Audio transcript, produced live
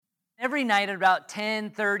Every night at about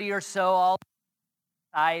 10:30 or so, I'll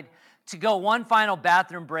decide to go one final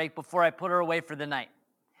bathroom break before I put her away for the night.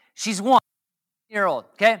 She's 1 year old,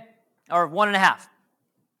 okay? Or 1.5.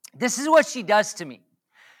 This is what she does to me.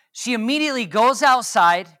 She immediately goes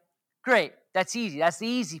outside. Great, that's easy. That's the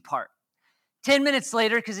easy part. 10 minutes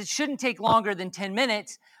later, because it shouldn't take longer than 10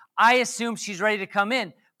 minutes, I assume she's ready to come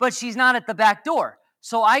in, but she's not at the back door.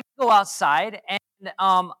 So I go outside and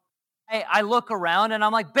I look around and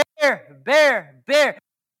I'm like, Bear, Bear, Bear.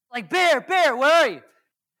 Like, Bear, Bear, where are you?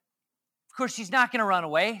 Of course, she's not going to run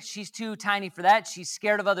away. She's too tiny for that. She's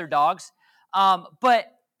scared of other dogs.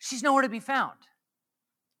 But she's nowhere to be found.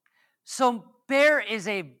 So Bear is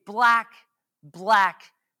a black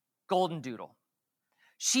golden doodle.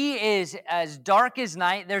 She is as dark as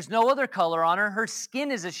night. There's no other color on her. Her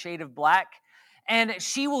skin is a shade of black, and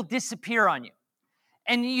she will disappear on you.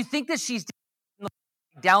 And you think that she's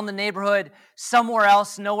down the neighborhood, somewhere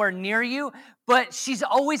else, nowhere near you, but she's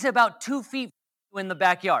always about 2 feet in the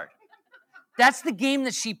backyard. That's the game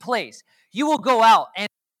that she plays. You will go out and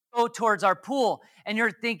go towards our pool, and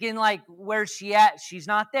you're thinking, like, where's she at? She's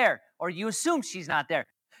not there. Or you assume she's not there.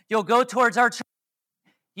 You'll go towards our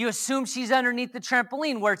you assume she's underneath the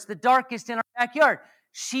trampoline where it's the darkest in our backyard.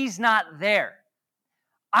 She's not there.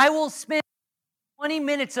 I will spend 20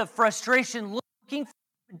 minutes of frustration looking for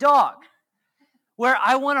the dog where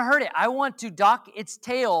I want to hurt it. I want to dock its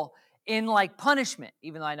tail in like punishment,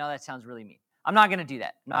 even though I know that sounds really mean. I'm not going to do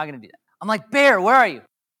that. I'm like, Bear, where are you?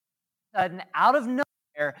 And out of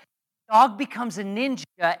nowhere, dog becomes a ninja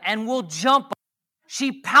and will jump.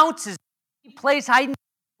 She pounces. She plays hide and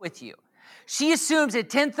seek with you. She assumes at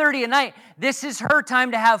 10:30 at night, this is her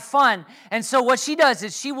time to have fun. And so what she does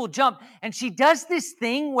is she will jump. And she does this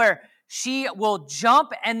thing where she will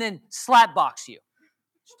jump and then slap box you.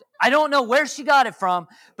 I don't know where she got it from,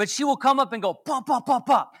 but she will come up and go, pop, pop, pop,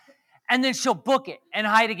 pop. And then she'll book it and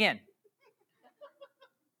hide again.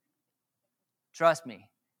 Trust me,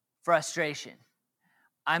 frustration.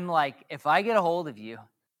 I'm like, if I get a hold of you,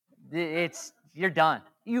 you're done.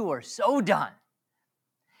 You are so done.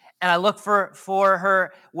 And I look for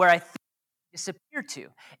her where I think she disappeared to.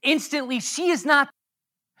 Instantly, she is not.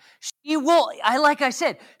 She will, like I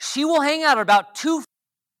said, she will hang out about 2 feet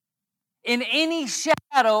in any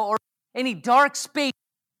shadow or any dark space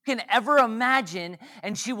you can ever imagine,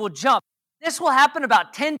 and she will jump. This will happen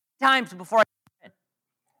about 10 times before I come in.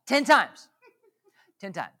 10 times.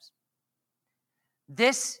 10 times.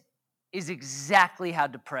 This is exactly how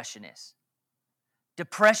depression is.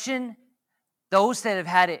 Depression, those that have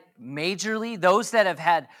had it majorly, those that have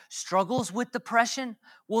had struggles with depression,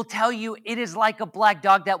 will tell you it is like a black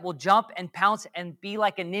dog that will jump and pounce and be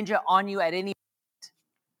like a ninja on you at any moment.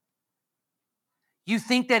 You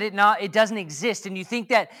think that it doesn't exist, and you think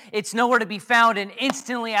that it's nowhere to be found, and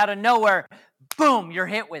instantly out of nowhere, boom, you're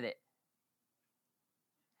hit with it.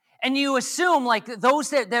 And you assume, like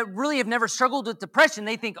those that really have never struggled with depression,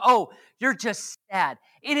 they think, oh, you're just sad.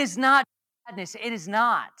 It is not sadness. It is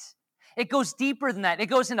not. It goes deeper than that. It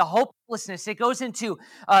goes into hopelessness. It goes into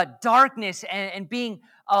darkness and being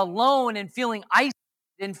alone and feeling isolated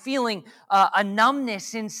and feeling a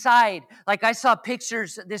numbness inside. Like I saw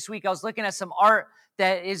pictures this week. I was looking at some art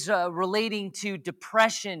that is relating to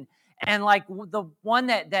depression. And like the one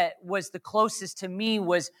that was the closest to me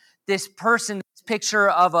was this person, this picture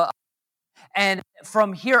of and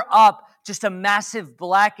from here up, just a massive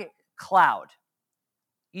black cloud.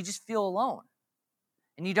 You just feel alone.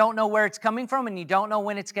 And you don't know where it's coming from, and you don't know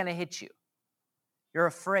when it's going to hit you. You're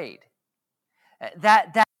afraid.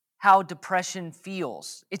 That's how depression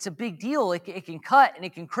feels. It's a big deal. It can cut, and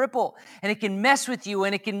it can cripple, and it can mess with you,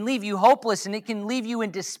 and it can leave you hopeless, and it can leave you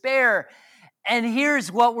in despair. And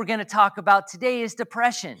here's what we're going to talk about today is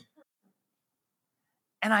depression.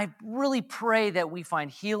 And I really pray that we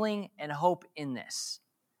find healing and hope in this.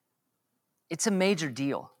 It's a major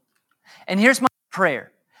deal. And here's my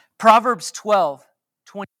prayer. Proverbs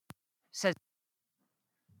 12:20 says,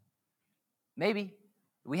 maybe,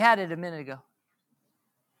 we had it a minute ago.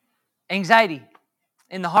 Anxiety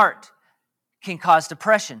in the heart can cause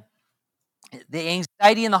depression. The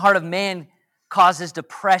anxiety in the heart of man causes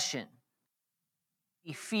depression.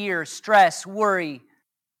 Fear, stress, worry,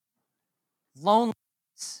 loneliness,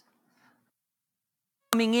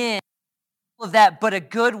 coming in, all of that, but a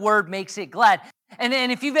good word makes it glad.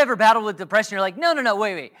 And if you've ever battled with depression, you're like, no,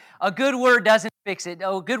 wait. A good word doesn't fix it.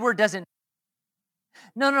 Oh, a good word doesn't.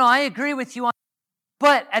 No, I agree with you on.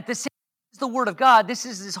 But at the same time, the word of God, this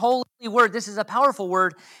is His holy word. This is a powerful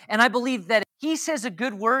word. And I believe that if He says a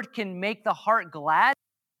good word can make the heart glad,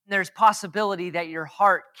 there's possibility that your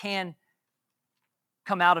heart can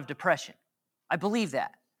come out of depression. I believe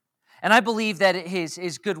that. And I believe that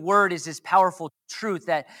his good word is his powerful truth,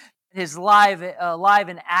 that his live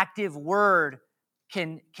and active word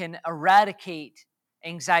can eradicate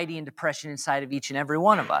anxiety and depression inside of each and every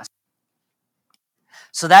one of us.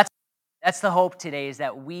 So that's the hope today, is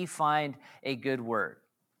that we find a good word.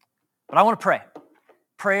 But I want to pray.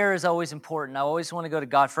 Prayer is always important. I always want to go to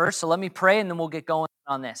God first. So let me pray, and then we'll get going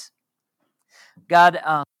on this. God,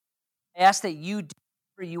 I ask that you do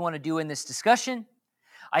what you want to do in this discussion.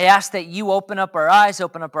 I ask that you open up our eyes,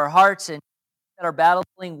 open up our hearts, and that are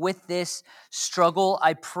battling with this struggle.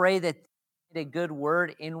 I pray that they get a good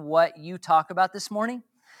word in what you talk about this morning,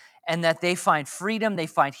 and that they find freedom, they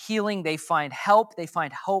find healing, they find help, they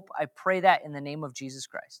find hope. I pray that in the name of Jesus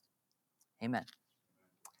Christ. Amen.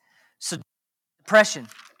 So depression.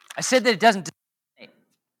 I said that it doesn't discriminate.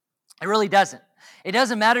 It really doesn't. It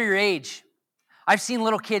doesn't matter your age. I've seen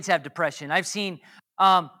little kids have depression. I've seen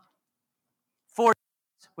 40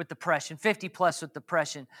 with depression, 50 plus with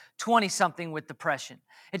depression, 20 something with depression.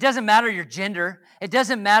 It doesn't matter your gender. It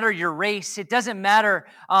doesn't matter your race. It doesn't matter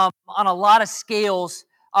on a lot of scales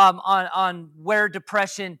on where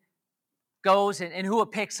depression goes and who it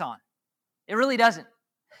picks on. It really doesn't.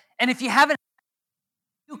 And if you haven't,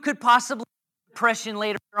 you could possibly have depression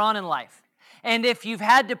later on in life. And if you've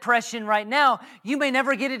had depression right now, you may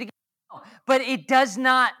never get it again. But it does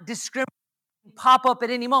not discriminate, pop up at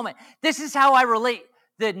any moment. This is how I relate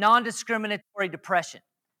the non-discriminatory depression.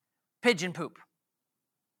 Pigeon poop.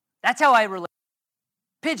 That's how I relate.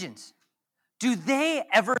 Pigeons. Do they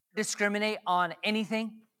ever discriminate on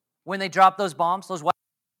anything when they drop those bombs? Those white.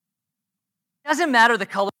 It doesn't matter the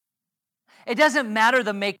color. It doesn't matter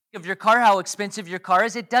the make of your car, how expensive your car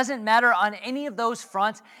is. It doesn't matter on any of those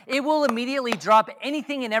fronts. It will immediately drop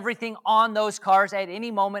anything and everything on those cars at any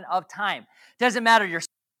moment of time. Doesn't matter your,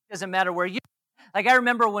 doesn't matter where you. Like I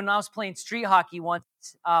remember when I was playing street hockey once,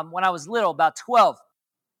 when I was little, about 12.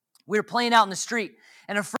 We were playing out in the street,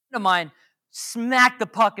 and a friend of mine smacked the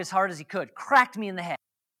puck as hard as he could, cracked me in the head,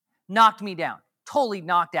 knocked me down, totally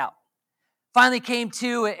knocked out. Finally came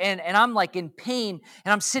to, and I'm like in pain,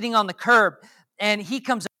 and I'm sitting on the curb, and he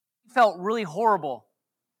comes up, he felt really horrible,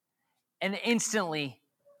 and instantly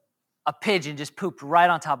a pigeon just pooped right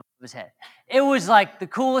on top of his head. It was like the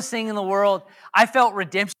coolest thing in the world. I felt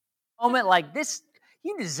redemption moment, like this,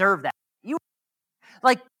 you deserve that. You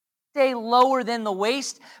like stay lower than the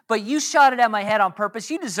waist, but you shot it at my head on purpose.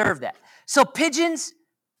 You deserve that. So pigeons,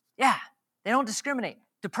 yeah, they don't discriminate.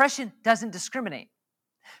 Depression doesn't discriminate.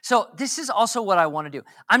 So this is also what I want to do.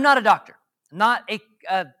 I'm not a doctor, not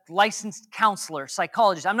a licensed counselor,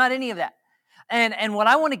 psychologist. I'm not any of that. And what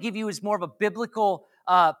I want to give you is more of a biblical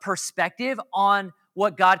perspective on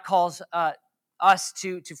what God calls us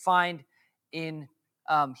to find in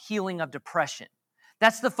healing of depression.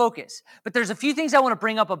 That's the focus. But there's a few things I want to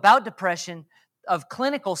bring up about depression, of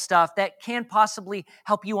clinical stuff, that can possibly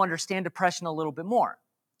help you understand depression a little bit more.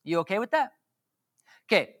 You okay with that?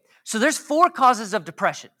 Okay. So there's 4 causes of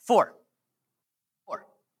depression. 4.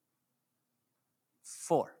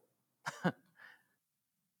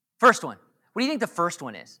 First one. What do you think the first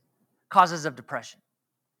one is? Causes of depression.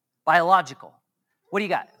 Biological. What do you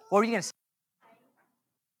got? What were you going to say?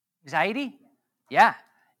 Anxiety? Yeah,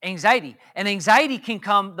 anxiety. And anxiety can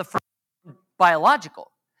come the first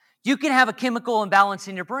biological. You can have a chemical imbalance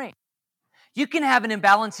in your brain. You can have an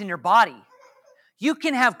imbalance in your body. You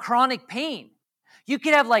can have chronic pain. You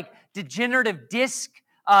can have like degenerative disc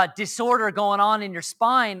disorder going on in your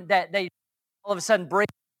spine that they all of a sudden break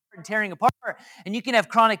and tearing apart, and you can have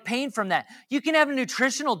chronic pain from that. You can have a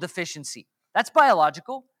nutritional deficiency. That's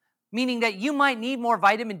biological, meaning that you might need more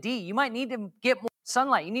vitamin D. You might need to get more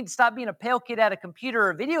sunlight. You need to stop being a pale kid at a computer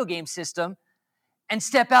or video game system and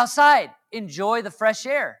step outside. Enjoy the fresh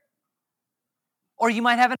air. Or you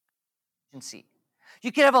might have an deficiency.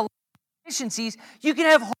 You can have a deficiencies. You can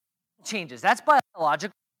have hormonal changes. That's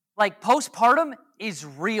biological. Like postpartum is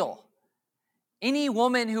real. Any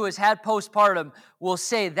woman who has had postpartum will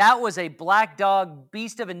say that was a black dog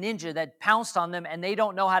beast of a ninja that pounced on them and they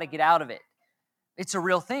don't know how to get out of it. It's a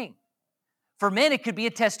real thing. For men, it could be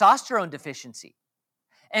a testosterone deficiency.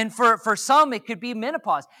 And for some, it could be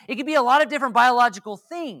menopause. It could be a lot of different biological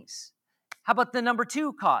things. How about the number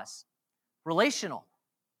 2 cause? Relational.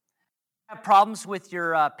 Have problems with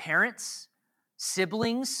your parents,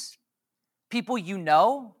 siblings, people you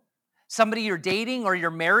know, somebody you're dating or you're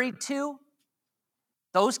married to.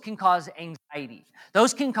 Those can cause anxiety.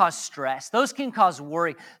 Those can cause stress. Those can cause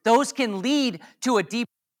worry. Those can lead to a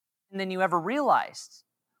deeper depression than you ever realized.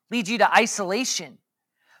 Lead you to isolation.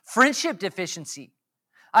 Friendship deficiency.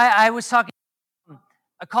 I was talking to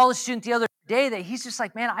a college student the other day that he's just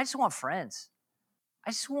like, man, I just want friends.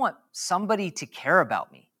 I just want somebody to care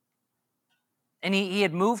about me. And he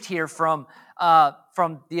had moved here from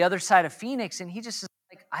the other side of Phoenix, and he just is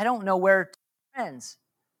like, I don't know where to friends.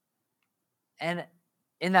 And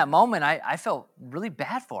in that moment, I felt really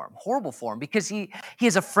bad for him, horrible for him, because he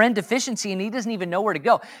has a friend deficiency and he doesn't even know where to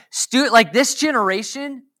go. Like this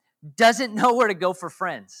generation doesn't know where to go for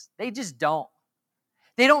friends. They just don't.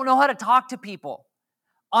 They don't know how to talk to people.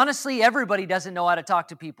 Honestly, everybody doesn't know how to talk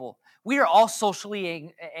to people. We are all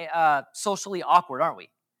socially awkward, aren't we?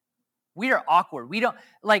 We are awkward. We don't,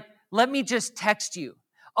 like, let me just text you.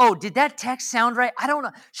 Oh, did that text sound right? I don't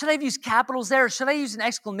know. Should I have used capitals there? Or should I use an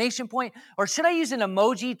exclamation point? Or should I use an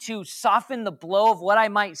emoji to soften the blow of what I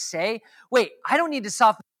might say? Wait, I don't need to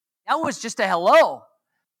soften. That was just a hello.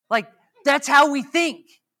 Like, that's how we think.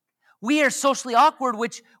 We are socially awkward,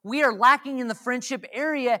 which we are lacking in the friendship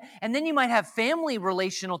area. And then you might have family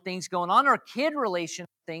relational things going on or kid relational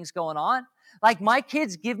things going on. Like my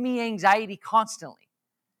kids give me anxiety constantly.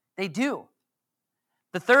 They do.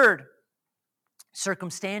 The third,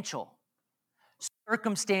 circumstantial.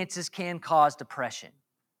 Circumstances can cause depression.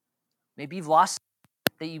 Maybe you've lost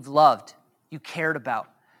that you've loved, you cared about,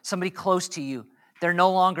 somebody close to you. They're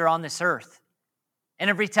no longer on this earth. And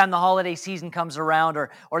every time the holiday season comes around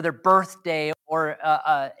or their birthday or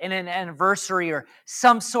an anniversary or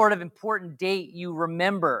some sort of important date, you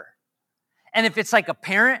remember. And if it's like a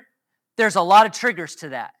parent, there's a lot of triggers to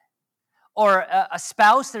that. Or a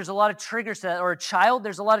spouse, there's a lot of triggers to that. Or a child,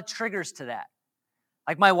 there's a lot of triggers to that.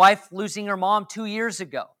 Like my wife losing her mom 2 years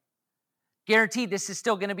ago. Guaranteed this is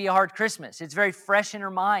still going to be a hard Christmas. It's very fresh in her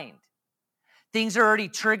mind. Things are already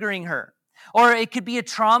triggering her. Or it could be a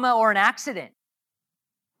trauma or an accident.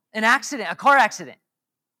 A car accident.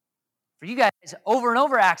 For you guys, over and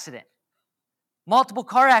over accident. Multiple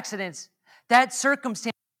car accidents. That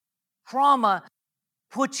circumstance, trauma,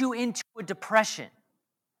 puts you into a depression.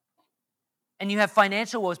 And you have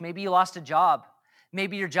financial woes. Maybe you lost a job.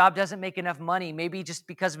 Maybe your job doesn't make enough money. Maybe just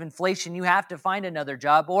because of inflation, you have to find another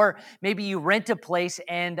job. Or maybe you rent a place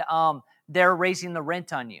and they're raising the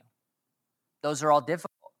rent on you. Those are all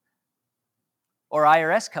difficult. Or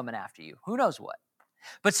IRS coming after you. Who knows what?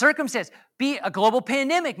 But circumstance, be a global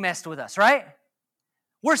pandemic messed with us, right?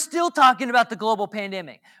 We're still talking about the global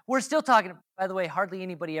pandemic. We're still talking, by the way, hardly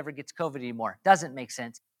anybody ever gets COVID anymore. Doesn't make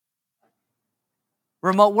sense.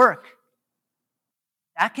 Remote work.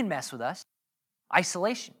 That can mess with us.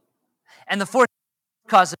 Isolation. And the fourth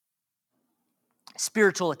cause of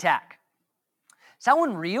spiritual attack. Is that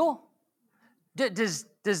one real? Does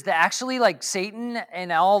the actually like Satan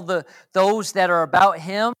and all those that are about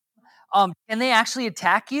him, can they actually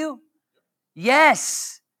attack you?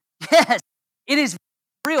 Yes. Yes. It is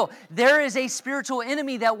real. There is a spiritual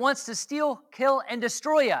enemy that wants to steal, kill, and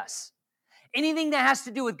destroy us. Anything that has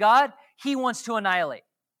to do with God, he wants to annihilate.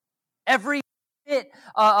 Every bit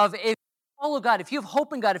of if you follow God, if you have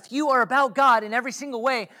hope in God, if you are about God in every single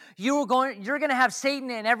way, you're going to have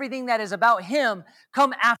Satan and everything that is about him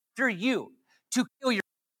come after you to kill your,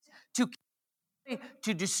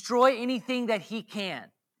 to destroy anything that he can.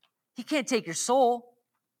 He can't take your soul.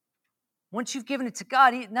 Once you've given it to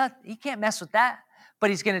God, he can't mess with that. But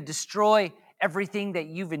he's going to destroy everything that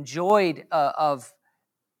you've enjoyed of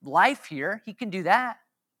life here. He can do that.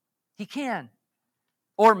 He can.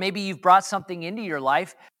 Or maybe you've brought something into your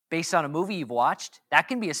life based on a movie you've watched. That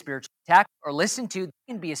can be a spiritual attack. Or listened to, that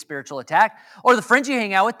can be a spiritual attack. Or the friends you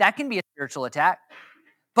hang out with, that can be a spiritual attack.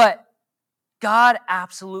 But God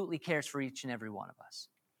absolutely cares for each and every one of us.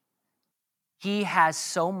 He has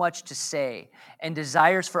so much to say and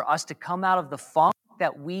desires for us to come out of the funk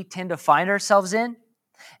that we tend to find ourselves in.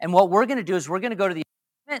 And what we're going to do is we're going to go to the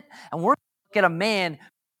event and we're going to look at a man who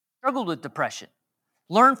struggled with depression.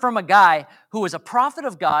 Learn from a guy who was a prophet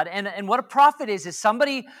of God. And what a prophet is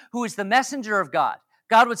somebody who is the messenger of God.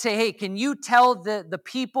 God would say, hey, can you tell the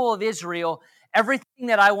people of Israel everything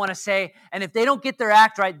that I want to say? And if they don't get their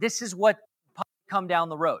act right, this is what come down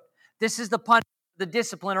the road. This is the punishment, the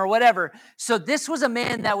discipline, or whatever. So this was a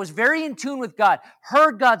man that was very in tune with God,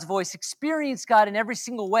 heard God's voice, experienced God in every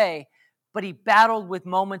single way, but he battled with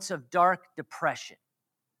moments of dark depression.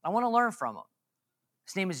 I want to learn from him.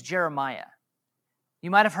 His name is Jeremiah.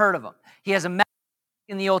 You might have heard of him. He has a message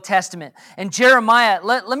in the Old Testament. And Jeremiah,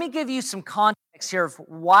 let me give you some context here of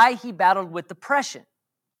why he battled with depression.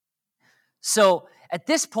 So at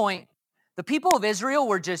this point, the people of Israel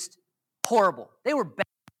were just horrible. They were bad.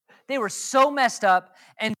 They were so messed up.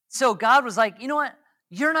 And so God was like, you know what?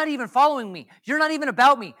 You're not even following me. You're not even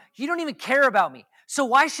about me. You don't even care about me. So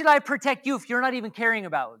why should I protect you if you're not even caring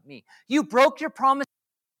about me? You broke your promise.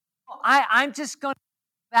 I'm just going to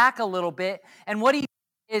back a little bit. And what he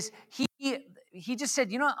is, he just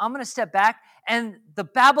said, you know what, I'm going to step back. And the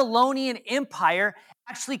Babylonian Empire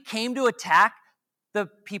actually came to attack the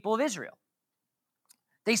people of Israel.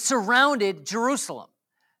 They surrounded Jerusalem,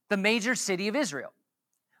 the major city of Israel.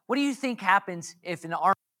 What do you think happens if an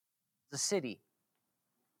army is a city?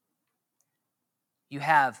 You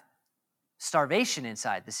have starvation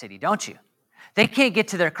inside the city, don't you? They can't get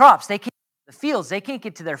to their crops. They can't get to the fields. They can't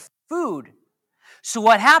get to their food. So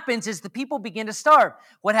what happens is the people begin to starve.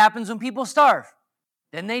 What happens when people starve?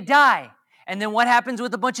 Then they die. And then what happens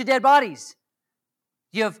with a bunch of dead bodies?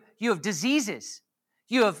 You have diseases.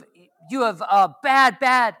 You have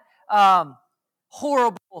bad,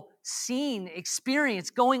 horrible scene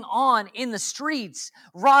experience going on in the streets,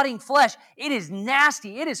 rotting flesh. It is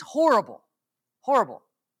nasty. It is horrible. Horrible.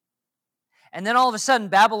 And then all of a sudden,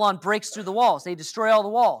 Babylon breaks through the walls. They destroy all the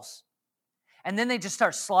walls. And then they just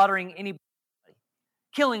start slaughtering anybody,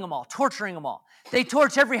 killing them all, torturing them all. They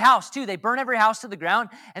torch every house too. They burn every house to the ground.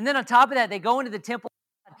 And then on top of that, they go into the temple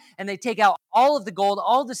and they take out all of the gold,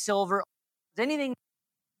 all the silver, anything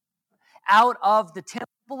out of the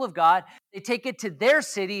temple of God. They take it to their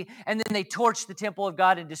city and then they torch the temple of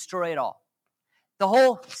God and destroy it all. The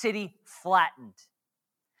whole city flattened.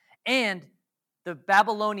 And the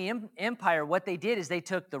Babylonian Empire, what they did is they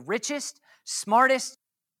took the richest, smartest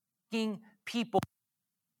people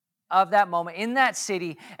of that moment in that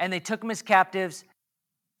city, and they took them as captives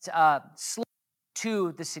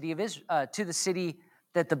to the city of Israel, to the city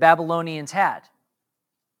that the Babylonians had.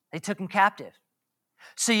 They took them captive.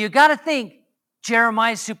 So you got to think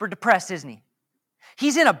Jeremiah's super depressed, isn't he?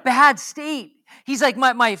 He's in a bad state. He's like,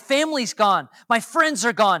 my family's gone. My friends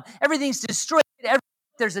are gone. Everything's destroyed.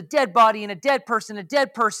 There's a dead body and a dead person,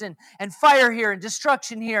 and fire here and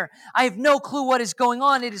destruction here. I have no clue what is going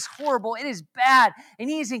on. It is horrible. It is bad. And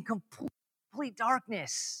he is in complete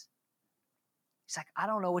darkness. He's like, I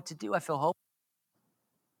don't know what to do. I feel hopeless.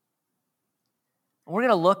 And we're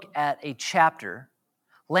going to look at a chapter,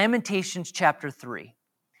 Lamentations chapter 3.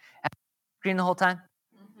 Screen the whole time?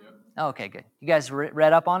 Yep. Oh, okay, good. You guys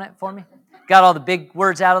read up on it for me? Got all the big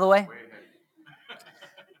words out of the way?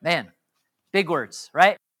 Man. Big words,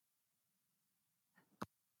 right?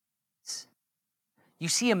 You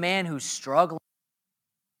see a man who's struggling.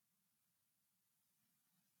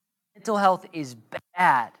 Mental health is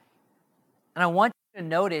bad. And I want you to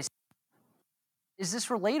notice, is this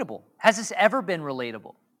relatable? Has this ever been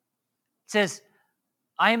relatable? It says,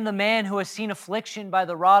 I am the man who has seen affliction by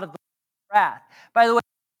the rod of the wrath. By the way,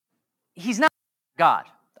 he's not God.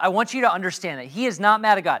 I want you to understand that. He is not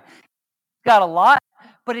mad at God. He's got a lot.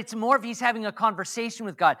 But it's more of he's having a conversation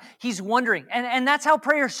with God. He's wondering. And that's how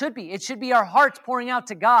prayer should be. It should be our hearts pouring out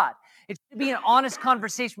to God. It should be an honest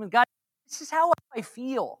conversation with God. This is how I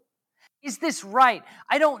feel. Is this right?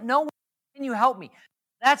 I don't know. Can you help me?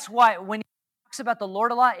 That's why when he talks about the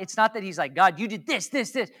Lord a lot, it's not that he's like, God, you did this.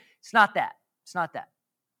 It's not that. It's not that.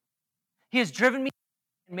 He has driven me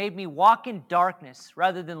and made me walk in darkness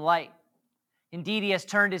rather than light. Indeed, he has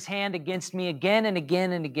turned his hand against me again and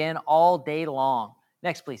again and again all day long.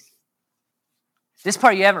 Next, please. This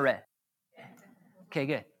part you haven't read. Okay,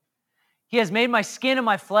 good. He has made my skin and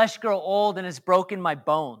my flesh grow old and has broken my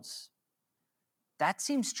bones. That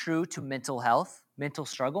seems true to mental health, mental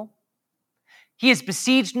struggle. He has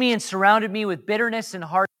besieged me and surrounded me with bitterness and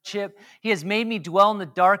hardship. He has made me dwell in the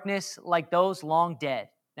darkness like those long dead.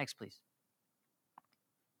 Next, please.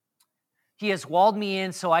 He has walled me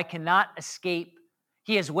in so I cannot escape.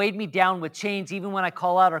 He has weighed me down with chains. Even when I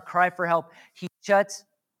call out or cry for help, he shuts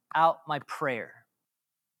out my prayer.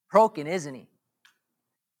 Broken, isn't he?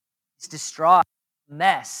 He's distraught,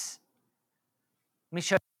 mess. Let me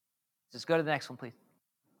show you. Just go to the next one, please.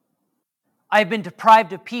 I have been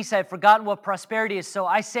deprived of peace. I have forgotten what prosperity is. So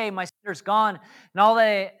I say, my sin is gone, and all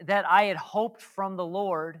that I had hoped from the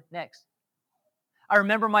Lord. Next. I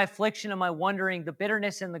remember my affliction and my wandering, the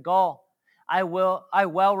bitterness and the gall. I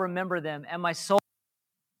well remember them, and my soul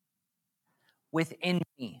within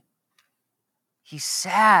me. He's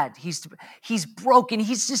sad. He's broken.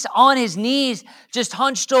 He's just on his knees, just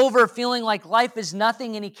hunched over, feeling like life is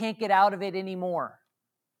nothing and he can't get out of it anymore.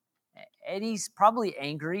 And he's probably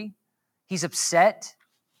angry. He's upset.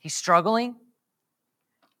 He's struggling.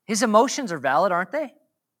 His emotions are valid, aren't they?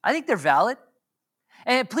 I think they're valid.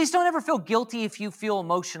 And please don't ever feel guilty if you feel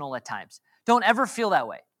emotional at times. Don't ever feel that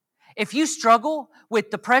way. If you struggle with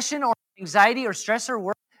depression or anxiety or stress or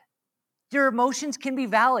worry, your emotions can be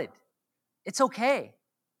valid. It's okay.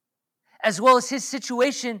 As well as his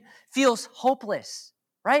situation feels hopeless,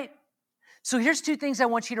 right? So here's two things I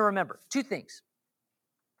want you to remember. Two things.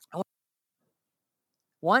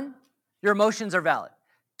 One, your emotions are valid.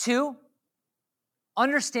 Two,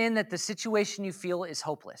 understand that the situation you feel is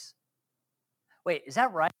hopeless. Wait, is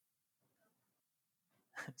that right?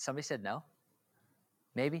 Somebody said no.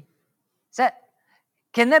 Maybe.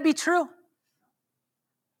 Can that be true?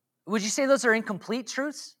 Would you say those are incomplete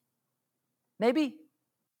truths? Maybe.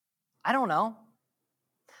 I don't know.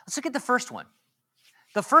 Let's look at the first one.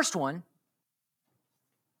 The first one,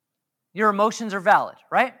 your emotions are valid,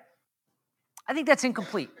 right? I think that's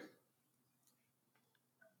incomplete.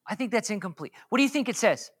 What do you think it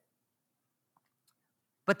says?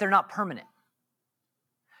 But they're not permanent.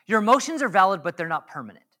 Your emotions are valid, but they're not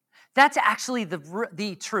permanent. That's actually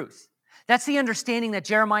the truth. That's the understanding that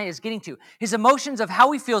Jeremiah is getting to. His emotions of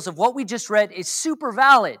how he feels of what we just read is super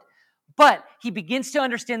valid, but he begins to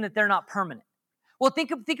understand that they're not permanent. Well,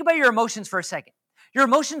 think about your emotions for a second. Your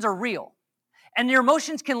emotions are real, and your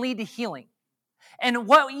emotions can lead to healing. And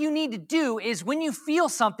what you need to do is when you feel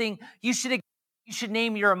something, you should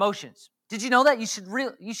name your emotions. Did you know that?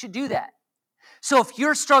 You should do that. So if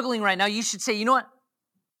you're struggling right now, you should say, you know what?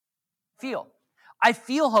 I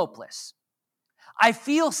feel hopeless. I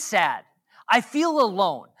feel sad. I feel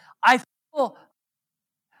alone. I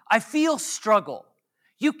feel struggle.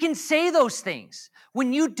 You can say those things.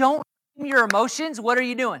 When you don't name your emotions, what are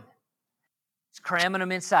you doing? Just cramming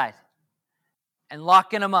them inside and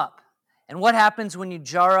locking them up. And what happens when you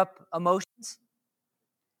jar up emotions?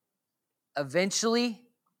 Eventually,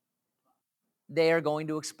 they are going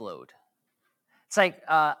to explode. It's like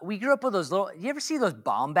we grew up with those you ever see those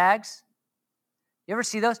bomb bags? You ever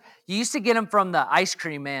see those? You used to get them from the ice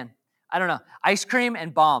cream man. I don't know. Ice cream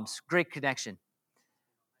and bombs. Great connection.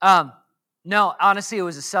 No, honestly, it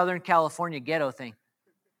was a Southern California ghetto thing.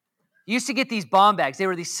 You used to get these bomb bags. They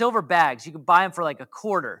were these silver bags. You could buy them for like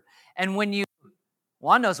 $0.25. And when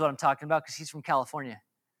Juan knows what I'm talking about because he's from California.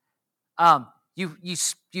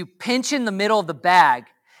 You pinch in the middle of the bag,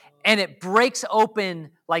 and it breaks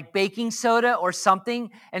open like baking soda or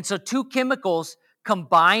something. And so two chemicals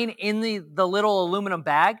combine in the little aluminum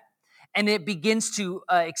bag, and it begins to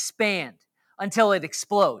expand until it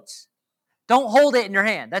explodes. Don't hold it in your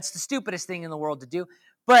hand. That's the stupidest thing in the world to do.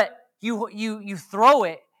 But you throw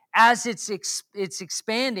it as it's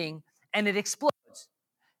expanding, and it explodes.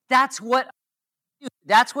 That's what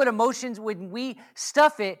emotions, when we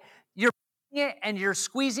stuff it, you're putting it and you're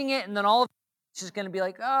squeezing it, and then all of it's just going to be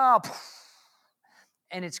like, oh,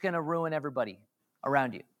 and it's going to ruin everybody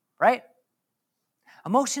around you, right?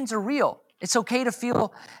 Emotions are real. It's okay to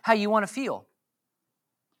feel how you want to feel.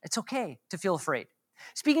 It's okay to feel afraid.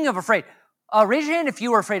 Speaking of afraid, raise your hand if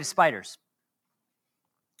you were afraid of spiders.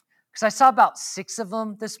 Because I saw about 6 of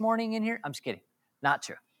them this morning in here. I'm just kidding. Not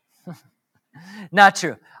true. Not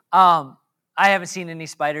true. I haven't seen any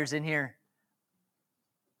spiders in here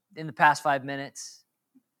in the past 5 minutes.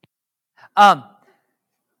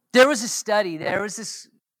 There was a study. There was this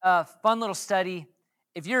fun little study.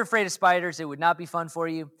 If you're afraid of spiders, it would not be fun for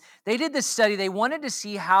you. They did this study. They wanted to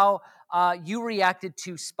see how you reacted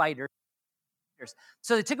to spiders.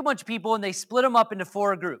 So they took a bunch of people and they split them up into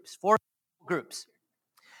 4 groups.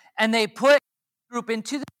 And they put a group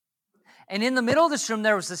into and in the middle of this room,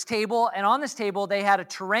 there was this table. And on this table, they had a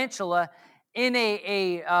tarantula in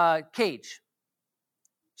a cage.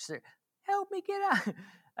 Just, help me get out.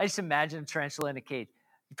 I just imagine a tarantula in a cage.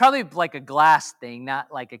 Probably like a glass thing, not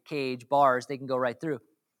like a cage, bars. They can go right through.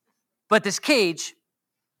 But this cage,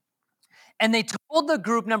 and they told the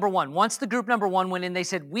group number 1, once the group number 1 went in, they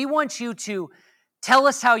said, we want you to tell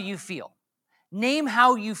us how you feel. Name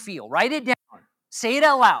how you feel. Write it down. Say it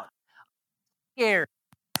out loud. I'm scared.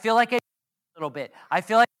 I feel like a little bit. I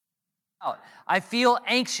feel like out. I feel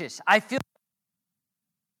anxious. I feel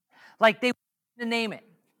like they want to name it.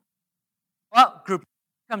 Well, group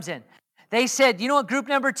comes in. They said, you know what, group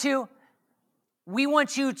number 2, we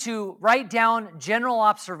want you to write down general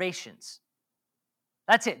observations.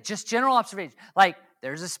 That's it, just general observations. Like,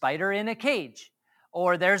 there's a spider in a cage,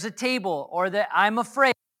 or there's a table, or that I'm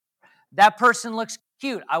afraid. That person looks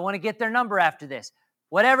cute. I want to get their number after this.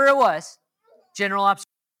 Whatever it was, general observations.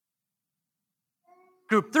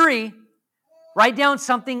 Group 3, write down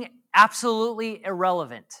something absolutely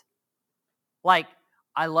irrelevant. Like,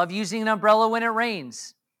 I love using an umbrella when it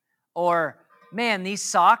rains. Or, man, these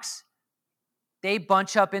socks, they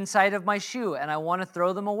bunch up inside of my shoe and I want to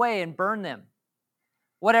throw them away and burn them.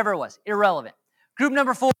 Whatever it was, irrelevant. Group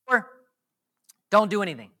number 4, don't do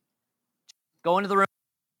anything. Go into the room.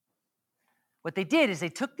 What they did is they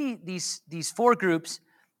took these 4 groups.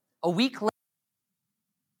 A week later,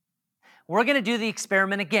 we're going to do the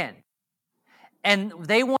experiment again. And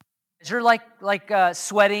they want to measure like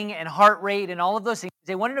sweating and heart rate and all of those things.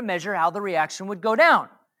 They wanted to measure how the reaction would go down.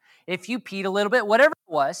 If you peed a little bit, whatever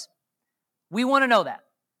it was, We want to know that.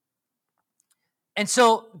 And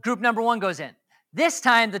so group number 1 goes in. This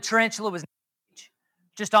time, the tarantula was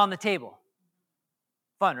just on the table.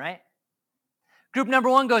 Fun, right? Group number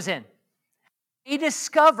 1 goes in. They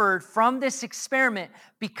discovered from this experiment,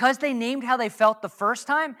 because they named how they felt the first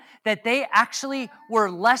time, that they actually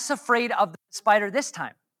were less afraid of the spider this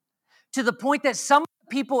time. To the point that some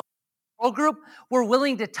people in the control group were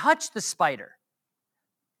willing to touch the spider.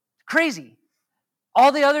 Crazy.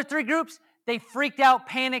 All the other 3 groups, they freaked out,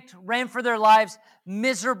 panicked, ran for their lives.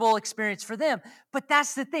 Miserable experience for them. But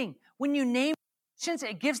that's the thing. When you name emotions,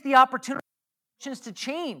 it gives the opportunity for emotions to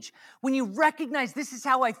change. When you recognize this is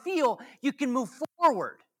how I feel, you can move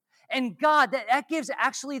forward. And God, that gives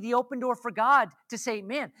actually the open door for God to say,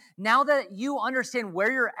 man, now that you understand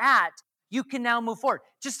where you're at, you can now move forward.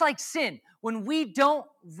 Just like sin. When we don't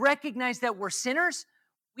recognize that we're sinners,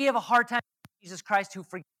 we have a hard time with Jesus Christ who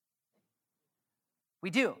forgives. We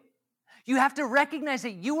do. You have to recognize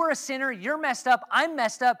that you are a sinner, you're messed up, I'm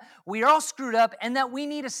messed up, we are all screwed up, and that we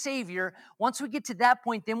need a Savior. Once we get to that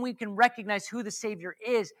point, then we can recognize who the Savior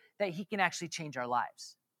is, that He can actually change our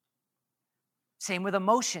lives. Same with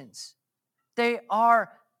emotions. They're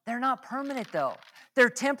not permanent though.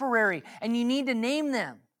 They're temporary, and you need to name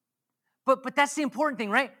them. But that's the important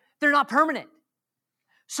thing, right? They're not permanent.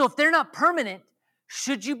 So if they're not permanent,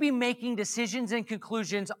 should you be making decisions and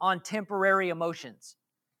conclusions on temporary emotions?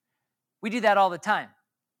 We do that all the time.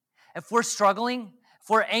 If we're struggling, if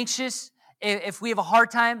we're anxious, if we have a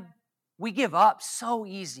hard time, we give up so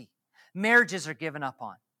easy. Marriages are given up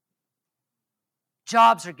on.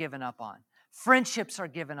 Jobs are given up on. Friendships are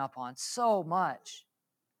given up on so much.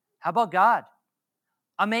 How about God?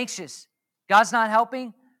 I'm anxious. God's not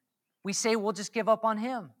helping. We say we'll just give up on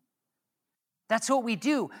Him. That's what we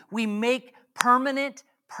do. We make permanent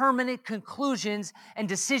conclusions and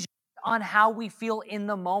decisions on how we feel in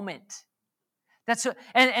the moment.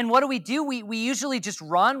 And what do? We usually just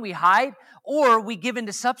run, we hide, or we give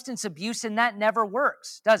into substance abuse, and that never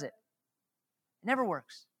works, does it? It never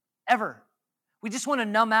works, ever. We just want to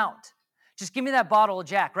numb out. Just give me that bottle of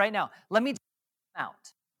Jack right now. Let me numb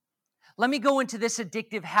out. Let me go into this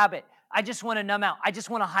addictive habit. I just want to numb out. I just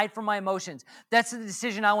want to hide from my emotions. That's the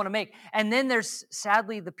decision I want to make. And then there's,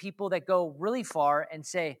 sadly, the people that go really far and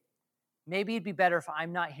say, maybe it'd be better if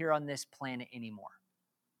I'm not here on this planet anymore.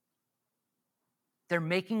 They're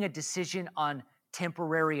making a decision on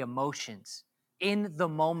temporary emotions in the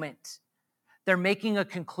moment. They're making a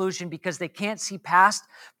conclusion because they can't see past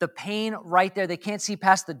the pain right there. They can't see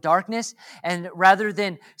past the darkness. And rather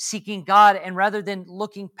than seeking God and rather than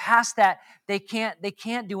looking past that, they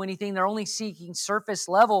can't do anything. They're only seeking surface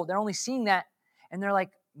level. They're only seeing that. And they're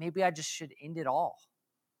like, maybe I just should end it all.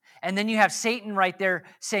 And then you have Satan right there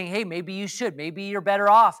saying, hey, maybe you should. Maybe you're better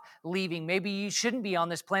off leaving. Maybe you shouldn't be on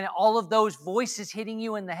this planet. All of those voices hitting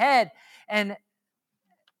you in the head. And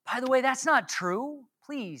by the way, that's not true.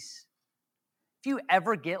 Please. If you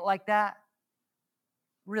ever get like that,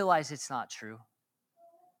 realize it's not true.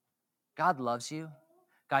 God loves you.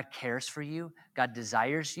 God cares for you. God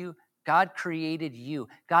desires you. God created you.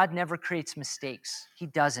 God never creates mistakes. He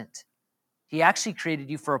doesn't. He actually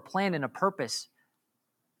created you for a plan and a purpose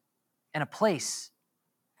and a place.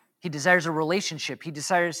 He desires a relationship. He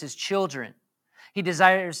desires His children. He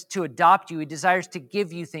desires to adopt you. He desires to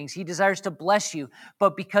give you things. He desires to bless you.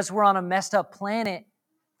 But because we're on a messed up planet,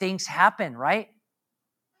 things happen, right?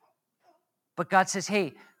 But God says,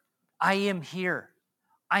 hey, I am here.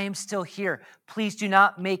 I am still here. Please do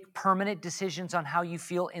not make permanent decisions on how you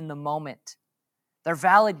feel in the moment. They're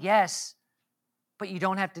valid, yes, but you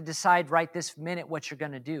don't have to decide right this minute what you're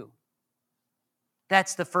going to do.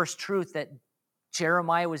 That's the first truth that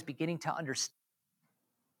Jeremiah was beginning to understand.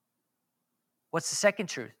 What's the second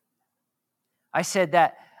truth? I said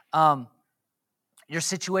that your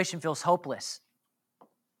situation feels hopeless,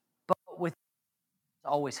 but with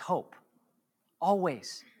always hope.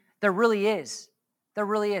 Always. There really is. There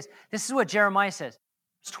really is. This is what Jeremiah says.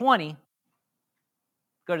 Verse 20.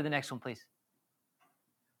 Go to the next one, please.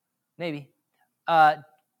 Maybe.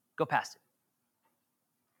 Go past it.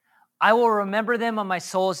 I will remember them when my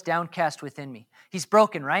soul is downcast within me. He's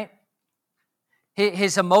broken, right?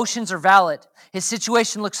 His emotions are valid. His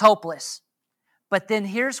situation looks hopeless. But then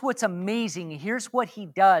here's what's amazing. Here's what he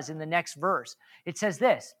does in the next verse. It says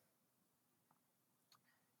this.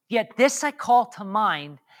 Yet this I call to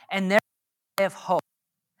mind, and there I have hope.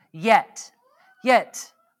 Yet,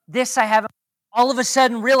 this I haven't. All of a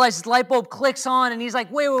sudden realizes light bulb clicks on, and he's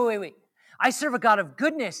like, wait. I serve a God of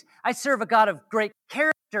goodness. I serve a God of great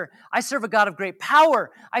character. I serve a God of great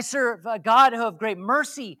power. I serve a God of great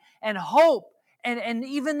mercy and hope. And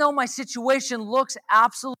even though my situation looks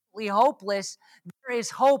absolutely hopeless, there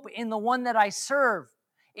is hope in the one that I serve.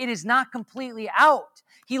 It is not completely out.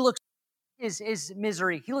 He looks past his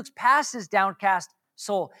misery. He looks past his downcast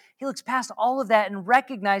soul. He looks past all of that and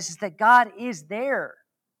recognizes that God is there.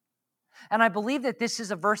 And I believe that this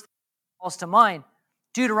is a verse that calls to mind.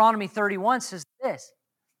 Deuteronomy 31 says this: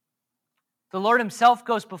 the Lord himself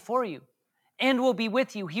goes before you and will be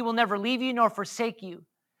with you. He will never leave you nor forsake you.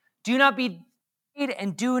 Do not be dismayed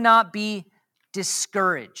and do not be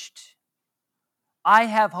discouraged. I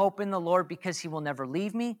have hope in the Lord because he will never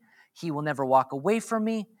leave me. He will never walk away from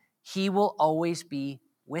me. He will always be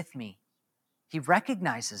with me. He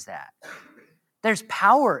recognizes that. There's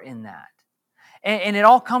power in that. And it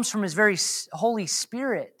all comes from his very Holy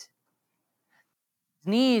Spirit. His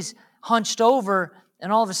knees hunched over,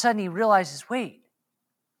 and all of a sudden he realizes, wait,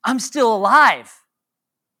 I'm still alive.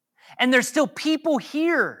 And there's still people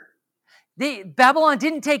here. Babylon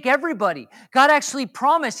didn't take everybody. God actually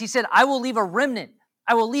promised. He said, I will leave a remnant.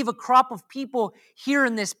 I will leave a crop of people here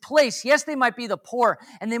in this place. Yes, they might be the poor,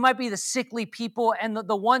 and they might be the sickly people and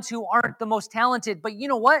the ones who aren't the most talented. But you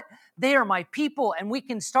know what? They are my people, and we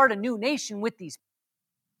can start a new nation with these.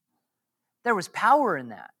 There was power in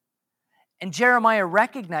that. And Jeremiah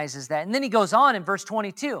recognizes that. And then he goes on in verse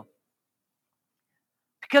 22.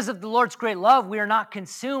 Because of the Lord's great love, we are not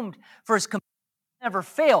consumed, for his compassions never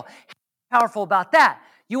fail. He's powerful about that.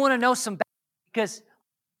 You want to know some because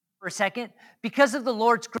for a second, because of the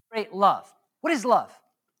Lord's great love. What is love?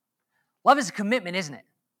 Love is a commitment, isn't it?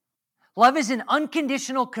 Love is an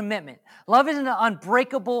unconditional commitment. Love is an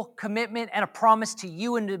unbreakable commitment and a promise to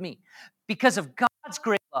you and to me. Because of God's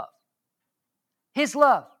great love, his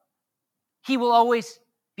love, he will always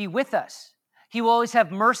be with us. He will always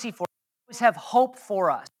have mercy for us. He will always have hope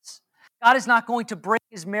for us. God is not going to break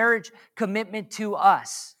his marriage commitment to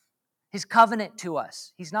us, his covenant to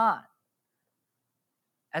us. He's not.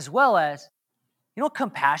 As well as, you know what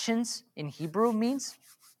compassions in Hebrew means?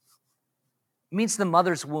 It means the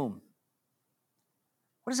mother's womb.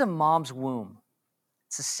 What is a mom's womb?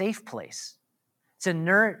 It's a safe place. It's a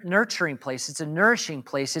nurturing place. It's a nourishing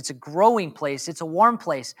place. It's a growing place. It's a warm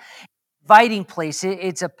place. Inviting place.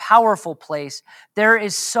 It's a powerful place. There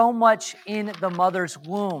is so much in the mother's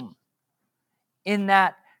womb. In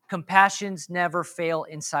that compassions never fail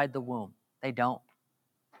inside the womb. They don't.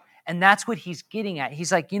 And that's what he's getting at.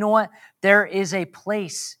 He's like, you know what? There is a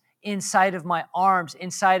place inside of my arms,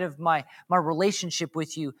 inside of my relationship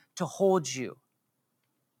with you to hold you.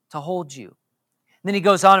 To hold you. And then he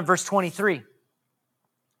goes on in verse 23.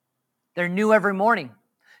 They're new every morning.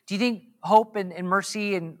 Do you think hope and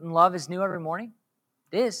mercy and love is new every morning?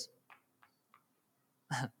 It is.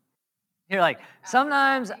 You're like,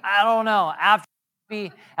 sometimes, I don't know,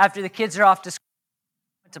 after the kids are off to school,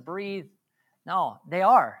 to breathe. No, they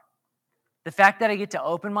are. The fact that I get to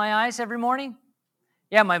open my eyes every morning,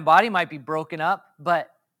 yeah, my body might be broken up, but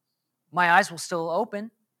my eyes will still open.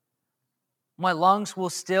 My lungs will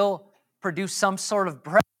still produce some sort of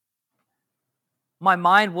breath. My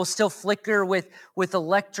mind will still flicker with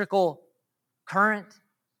electrical current.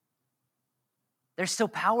 There's still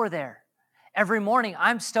power there. Every morning,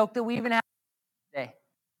 I'm stoked that we even have today.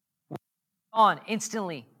 On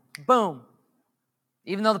instantly, boom.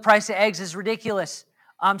 Even though the price of eggs is ridiculous,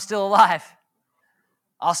 I'm still alive.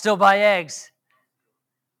 I'll still buy eggs.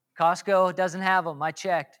 Costco doesn't have them. I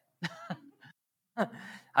checked.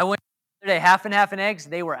 I went yesterday, half and half in eggs.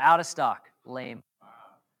 They were out of stock. Lame.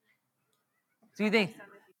 So you think,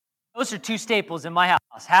 those are two staples in my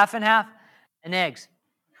house, half and half and eggs.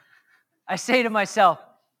 I say to myself,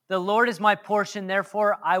 the Lord is my portion,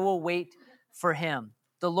 therefore I will wait for him.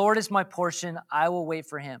 The Lord is my portion, I will wait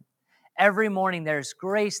for him. Every morning there's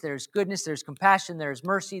grace, there's goodness, there's compassion, there's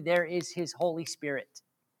mercy, there is his Holy Spirit.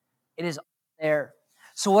 It is there.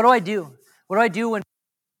 So what do I do? What do I do when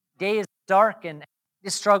the day is dark and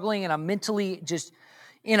is struggling and I'm mentally just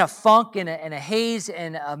in a funk and a haze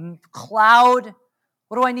and a cloud?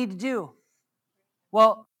 What do I need to do?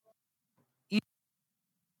 Well,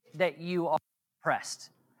 that you are depressed.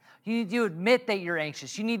 You need to admit that you're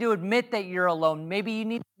anxious. You need to admit that you're alone. Maybe you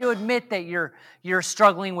need to admit that you're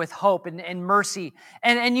struggling with hope and mercy.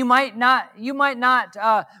 And you might not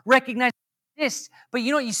recognize this, but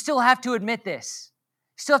you know what? You still have to admit this.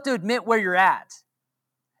 You still have to admit where you're at.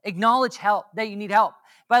 Acknowledge help, that you need help.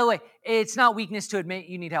 By the way, it's not weakness to admit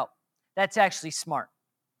you need help. That's actually smart.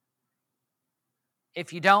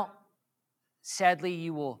 If you don't, sadly,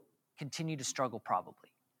 you will continue to struggle probably.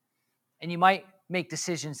 And you might make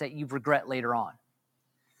decisions that you regret later on.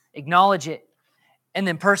 Acknowledge it. And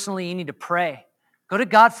then personally, you need to pray. Go to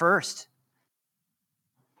God first.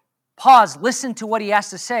 Pause, listen to what he has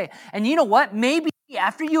to say. And you know what? Maybe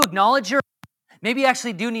after you acknowledge maybe you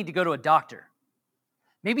actually do need to go to a doctor.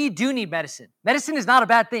 Maybe you do need medicine. Medicine is not a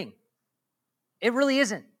bad thing. It really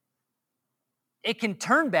isn't. It can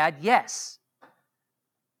turn bad, yes.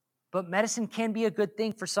 But medicine can be a good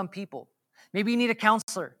thing for some people. Maybe you need a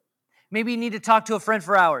counselor. Maybe you need to talk to a friend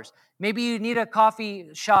for hours. Maybe you need a coffee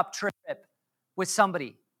shop trip with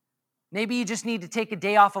somebody. Maybe you just need to take a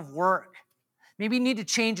day off of work. Maybe you need to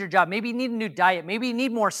change your job. Maybe you need a new diet. Maybe you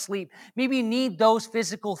need more sleep. Maybe you need those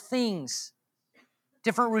physical things,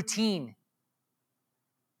 different routine.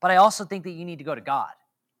 But I also think that you need to go to God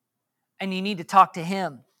and you need to talk to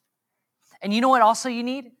Him. And you know what also you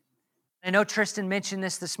need? I know Tristan mentioned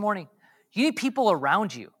this morning. You need people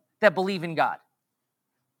around you that believe in God.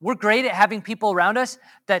 We're great at having people around us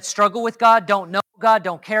that struggle with God, don't know God,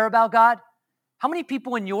 don't care about God. How many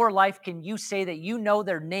people in your life can you say that you know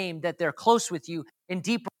their name, that they're close with you, and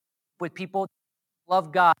deep with people that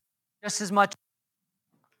love God just as much?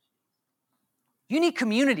 You need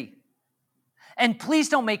community. And please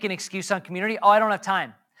don't make an excuse on community. Oh, I don't have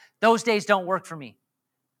time. Those days don't work for me.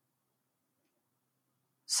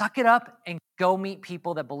 Suck it up and go meet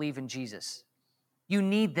people that believe in Jesus. You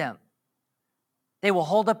need them. They will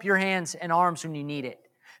hold up your hands and arms when you need it.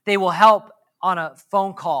 They will help on a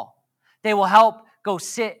phone call. They will help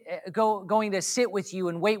going to sit with you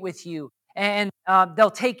and wait with you. And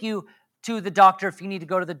they'll take you to the doctor if you need to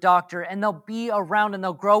go to the doctor. And they'll be around and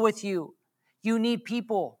they'll grow with you. You need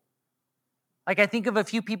people. Like I think of a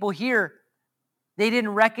few people here, they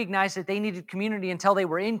didn't recognize that they needed community until they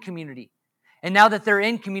were in community. And now that they're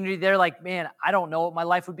in community, they're like, man, I don't know what my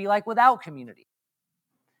life would be like without community.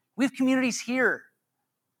 We have communities here.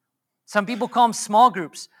 Some people call them small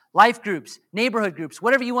groups, life groups, neighborhood groups,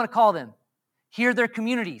 whatever you want to call them. Here they're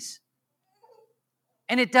communities.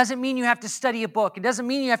 And it doesn't mean you have to study a book. It doesn't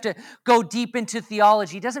mean you have to go deep into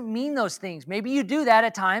theology. It doesn't mean those things. Maybe you do that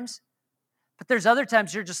at times. But there's other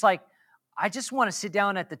times you're just like, I just want to sit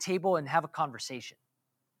down at the table and have a conversation.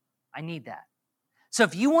 I need that. So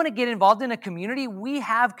if you want to get involved in a community, we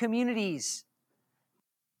have communities.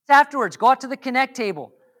 Afterwards, go out to the Connect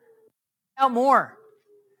table. Out more.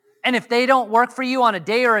 And if they don't work for you on a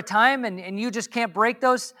day or a time and you just can't break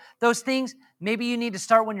those things, maybe you need to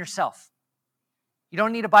start one yourself. You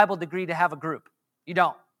don't need a Bible degree to have a group. You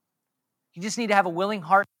don't. You just need to have a willing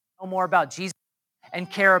heart to know more about Jesus and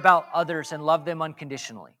care about others and love them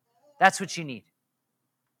unconditionally. That's what you need.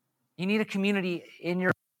 You need a community in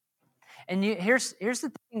your... And here's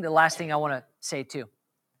the thing, the last thing I want to say too.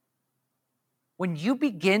 When you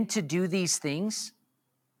begin to do these things,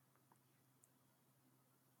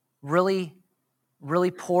 really,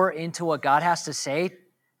 really pour into what God has to say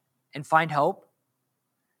and find hope,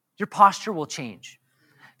 your posture will change.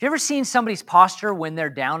 Have you ever seen somebody's posture when they're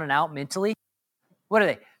down and out mentally? What are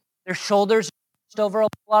they? Their shoulders are over a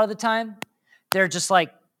lot of the time. They're just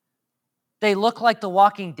like, they look like the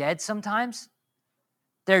Walking Dead sometimes.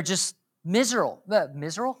 They're just miserable.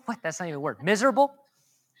 Miserable? What? That's not even a word. Miserable?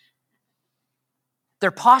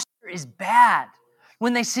 Their posture is bad.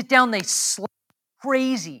 When they sit down, they slap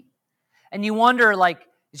crazy. And you wonder, like,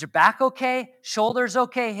 is your back okay? Shoulders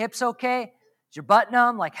okay? Hips okay? Is your butt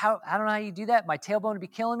numb? Like, I don't know how you do that. My tailbone would be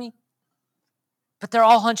killing me. But they're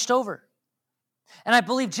all hunched over. And I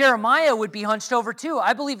believe Jeremiah would be hunched over too.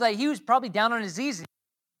 I believe that he was probably down on his knees.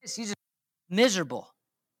 He's just miserable.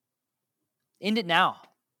 End it now.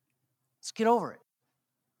 Let's get over it.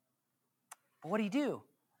 But what did he do?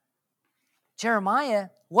 Jeremiah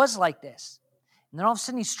was like this. And then all of a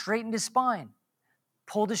sudden he straightened his spine,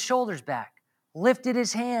 pulled his shoulders back, lifted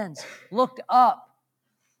his hands, looked up.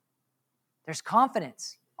 There's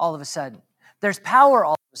confidence all of a sudden. There's power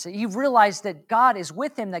all of a sudden. You've realized that God is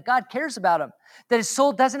with him, that God cares about him, that his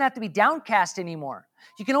soul doesn't have to be downcast anymore.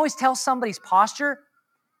 You can always tell somebody's posture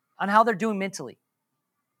on how they're doing mentally.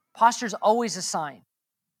 Posture is always a sign.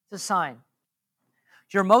 It's a sign.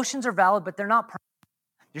 Your emotions are valid, but they're not perfect.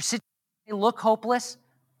 Your situation may look hopeless,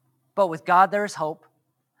 but with God there is hope.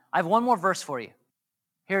 I have one more verse for you.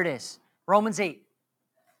 Here it is. Romans 8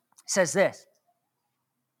 says this.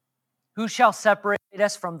 Who shall separate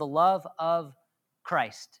us from the love of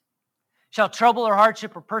Christ? Shall trouble or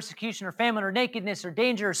hardship or persecution or famine or nakedness or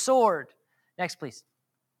danger or sword? Next, please.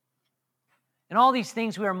 In all these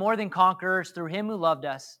things we are more than conquerors through him who loved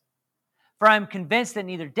us. For I am convinced that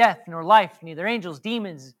neither death nor life, neither angels,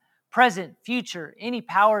 demons, present, future, any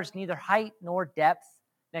powers, neither height nor depth.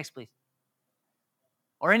 Next, please.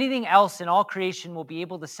 Or anything else in all creation will be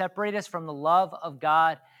able to separate us from the love of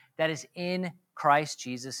God that is in Christ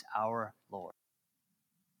Jesus our Lord.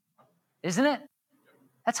 Isn't it?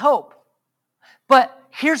 That's hope. But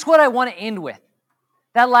here's what I want to end with.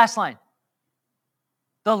 That last line.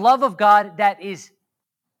 The love of God that is,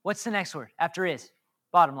 what's the next word after is?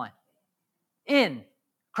 Bottom line. In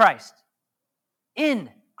Christ. In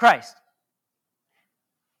Christ.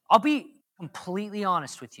 I'll be completely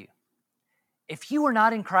honest with you. If you are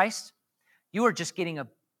not in Christ, you are just getting a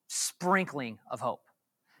sprinkling of hope,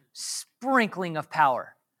 sprinkling of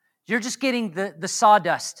power. You're just getting the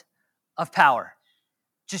sawdust of power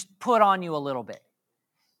just put on you a little bit.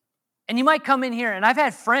 And you might come in here, and I've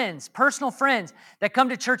had friends, personal friends, that come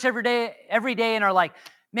to church every day and are like,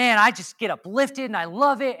 man, I just get uplifted and I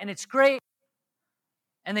love it and it's great.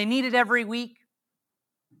 And they need it every week.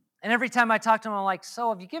 And every time I talk to them, I'm like, so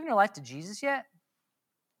have you given your life to Jesus yet?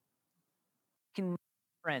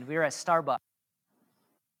 Friend, we were at Starbucks.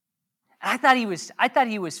 And I thought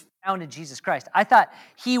he was found in Jesus Christ. I thought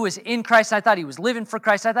he was in Christ. I thought he was living for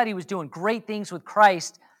Christ. I thought he was doing great things with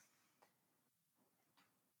Christ.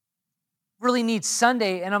 Really needs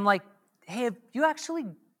Sunday. And I'm like, hey, have you actually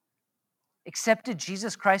accepted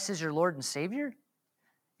Jesus Christ as your Lord and Savior? And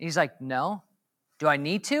he's like, no. Do I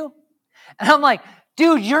need to? And I'm like,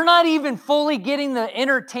 dude, you're not even fully getting the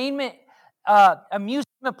entertainment,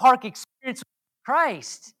 amusement park experience with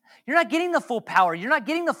Christ. You're not getting the full power. You're not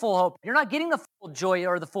getting the full hope. You're not getting the full joy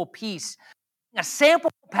or the full peace. A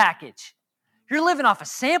sample package. You're living off of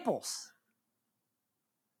samples.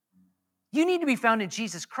 You need to be found in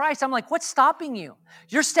Jesus Christ. I'm like, what's stopping you?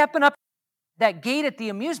 You're stepping up that gate at the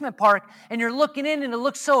amusement park and you're looking in and it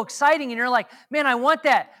looks so exciting and you're like, man, I want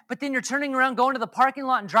that. But then you're turning around, going to the parking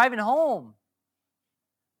lot and driving home.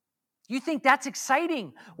 You think that's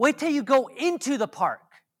exciting? Wait till you go into the park.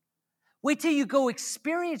 Wait till you go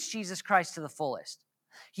experience Jesus Christ to the fullest.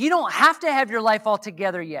 You don't have to have your life all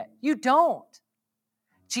together yet. You don't.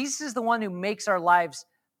 Jesus is the one who makes our lives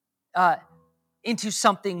into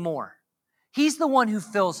something more. He's the one who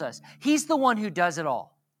fills us. He's the one who does it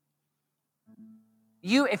all.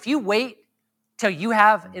 If you wait till you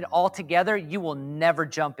have it all together, you will never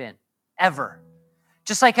jump in, ever.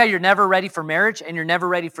 Just like how you're never ready for marriage and you're never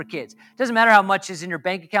ready for kids. Doesn't matter how much is in your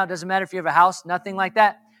bank account. Doesn't matter if you have a house, nothing like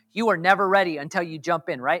that. You are never ready until you jump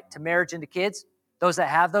in, right? To marriage and to kids. Those that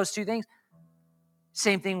have those two things.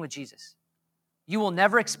 Same thing with Jesus. You will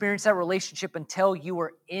never experience that relationship until you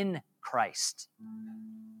are in Christ.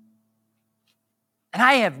 And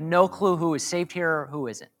I have no clue who is saved here or who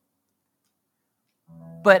isn't.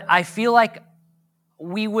 But I feel like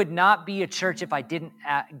we would not be a church if I didn't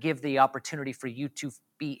give the opportunity for you to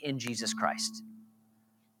be in Jesus Christ.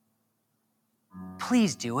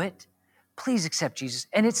 Please do it. Please accept Jesus.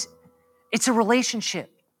 And it's a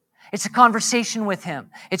relationship. It's a conversation with him.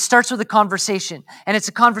 It starts with a conversation. And it's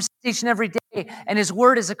a conversation every day. And his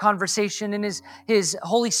word is a conversation. And his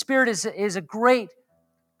Holy Spirit is a great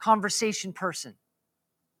conversation person.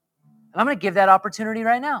 And I'm going to give that opportunity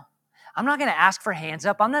right now. I'm not going to ask for hands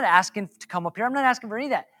up. I'm not asking to come up here. I'm not asking for any of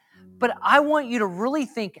that. But I want you to really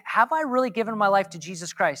think, have I really given my life to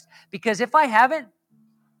Jesus Christ? Because if I haven't,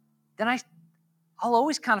 then I'll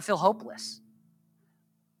always kind of feel hopeless.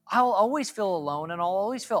 I'll always feel alone, and I'll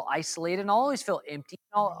always feel isolated, and I'll always feel empty,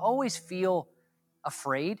 and I'll always feel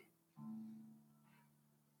afraid.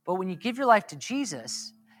 But when you give your life to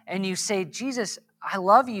Jesus and you say, Jesus, I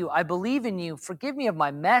love you, I believe in you, forgive me of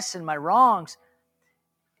my mess and my wrongs,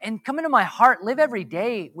 and come into my heart, live every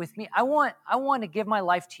day with me. I want to give my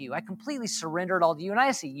life to you. I completely surrender it all to you, and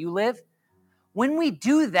I say, you live. When we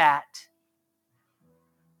do that,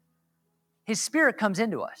 his Spirit comes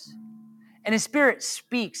into us. And his Spirit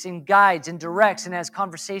speaks and guides and directs and has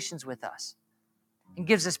conversations with us and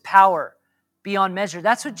gives us power beyond measure.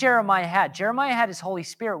 That's what Jeremiah had. Jeremiah had his Holy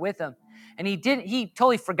Spirit with him. And he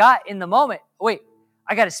totally forgot in the moment, wait,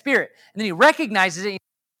 I got a Spirit. And then he recognizes it.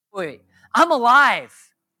 Wait, I'm alive.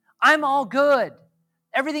 I'm all good.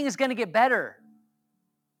 Everything is going to get better.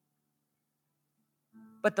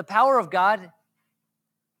 But the power of God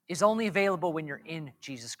is only available when you're in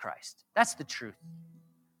Jesus Christ. That's the truth.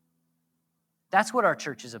 That's what our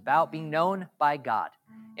church is about, being known by God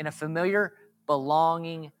in a familiar,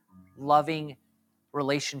 belonging, loving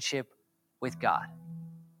relationship with God.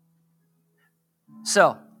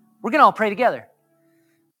 So, we're going to all pray together. If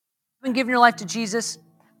you've been giving your life to Jesus,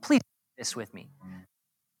 please do this with me.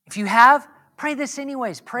 If you have, pray this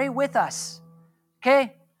anyways. Pray with us.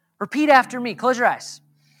 Okay? Repeat after me. Close your eyes.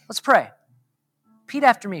 Let's pray. Repeat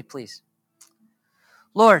after me, please.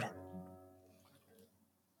 Lord,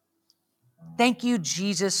 thank you,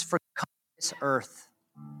 Jesus, for coming to this earth,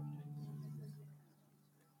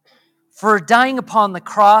 for dying upon the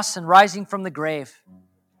cross and rising from the grave.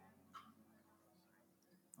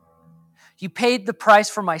 You paid the price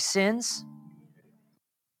for my sins,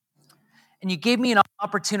 and you gave me an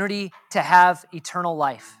opportunity to have eternal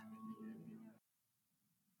life.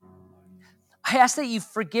 I ask that you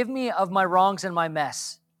forgive me of my wrongs and my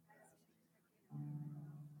mess.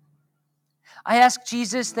 I ask,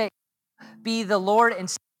 Jesus, that you be the Lord and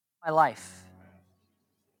Savior of my life.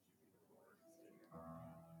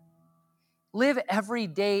 Live every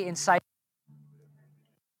day inside.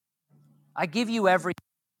 I give you every.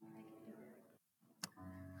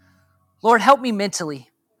 Lord, help me mentally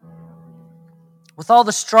with all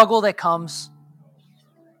the struggle that comes,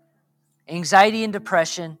 anxiety and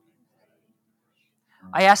depression.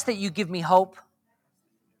 I ask that you give me hope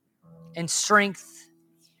and strength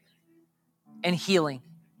and healing.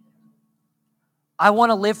 I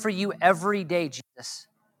want to live for you every day, Jesus.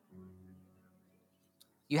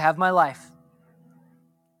 You have my life.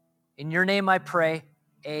 In your name I pray,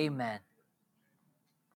 amen.